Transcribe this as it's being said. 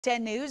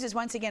10 News is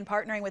once again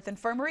partnering with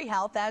Infirmary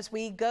Health as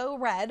we go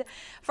red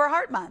for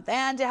Heart Month.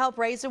 And to help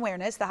raise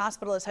awareness, the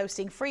hospital is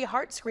hosting free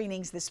heart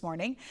screenings this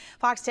morning.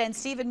 Fox 10's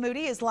Stephen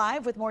Moody is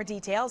live with more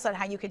details on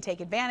how you can take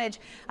advantage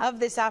of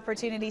this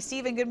opportunity.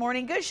 Stephen, good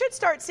morning. Good. Should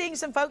start seeing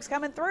some folks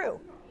coming through.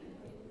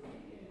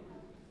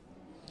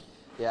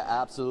 Yeah,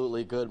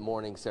 absolutely. Good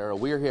morning, Sarah.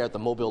 We're here at the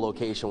Mobile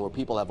location where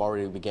people have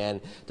already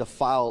began to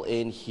file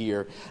in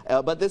here.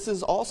 But this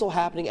is also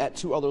happening at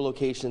two other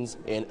locations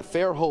in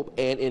Fairhope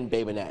and in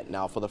Bay Minette.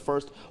 Now, for the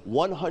first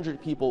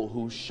 100 people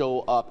who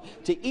show up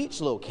to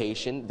each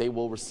location, they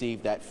will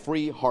receive that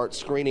free heart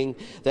screening.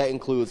 That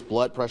includes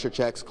blood pressure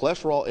checks,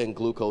 cholesterol and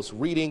glucose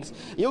readings.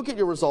 You'll get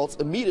your results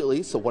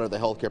immediately, so one of the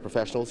healthcare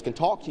professionals can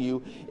talk to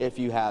you if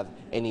you have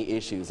any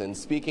issues. And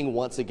speaking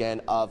once again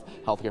of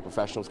healthcare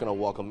professionals, going to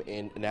welcome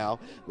in now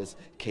Ms.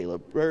 Kayla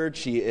Bird.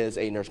 She is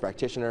a nurse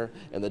practitioner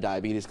in the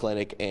diabetes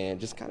clinic, and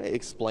just kind of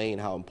explain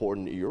how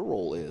important your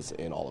role is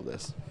in all of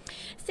this.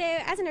 So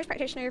as a nurse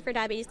practitioner for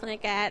diabetes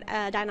clinic at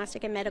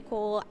Diagnostic and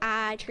Medical,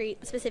 I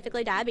treat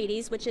specifically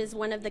diabetes, which is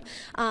one of the,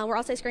 we're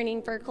also screening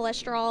for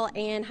cholesterol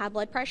and high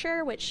blood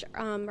pressure, which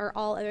are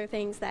all other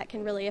things that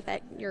can really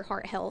affect your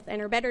heart health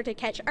and are better to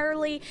catch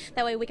early.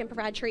 That way we can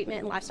provide treatment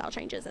and lifestyle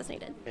changes as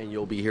needed. And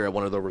you'll be here at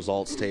one of the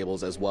results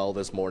tables as well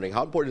this morning.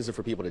 How important is it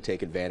for people to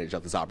take advantage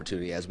of this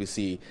opportunity, as we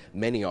see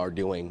many are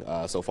doing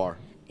so far?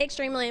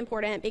 Extremely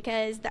important,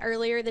 because the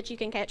earlier that you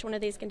can catch one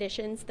of these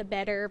conditions, the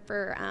better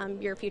for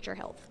your future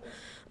health.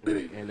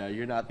 And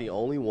you're not the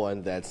only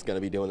one that's going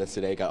to be doing this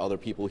today. Got other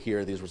people here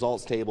at these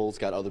results tables,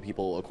 got other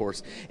people, of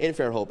course, in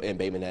Fairhope and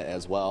Bay Minette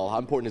as well. How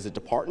important is it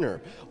to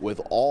partner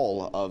with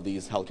all of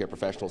these healthcare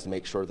professionals to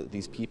make sure that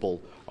these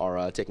people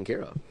are taken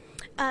care of?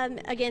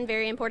 Again,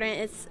 very important.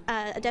 It's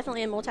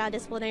definitely a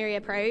multidisciplinary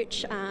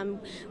approach. When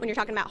you're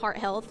talking about heart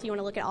health, you want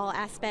to look at all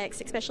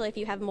aspects, especially if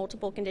you have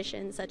multiple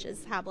conditions such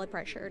as high blood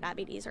pressure,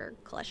 diabetes, or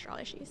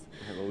cholesterol issues.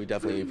 Well, we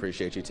definitely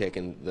appreciate you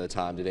taking the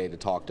time today to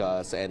talk to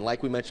us. And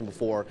like we mentioned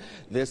before,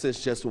 this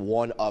is just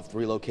one of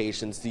 3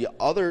 locations. The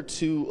other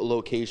 2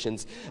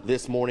 locations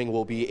this morning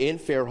will be in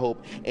Fairhope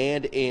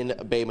and in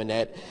Bay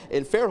Minette.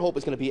 In Fairhope,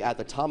 it's going to be at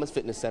the Thomas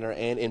Fitness Center,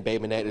 and in Bay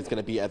Minette, it's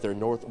going to be at their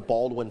North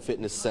Baldwin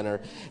Fitness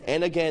Center.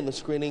 And again, the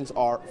screenings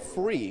are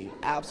free,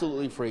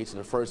 absolutely free, to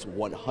the first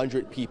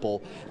 100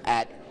 people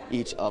at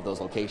each of those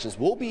locations.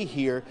 We'll be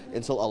here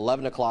until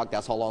 11 o'clock.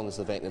 That's how long this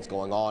event is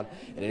going on,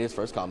 and it is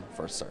first come,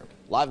 first served.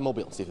 Live in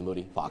Mobile, Stephen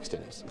Moody, Fox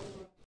 10 News.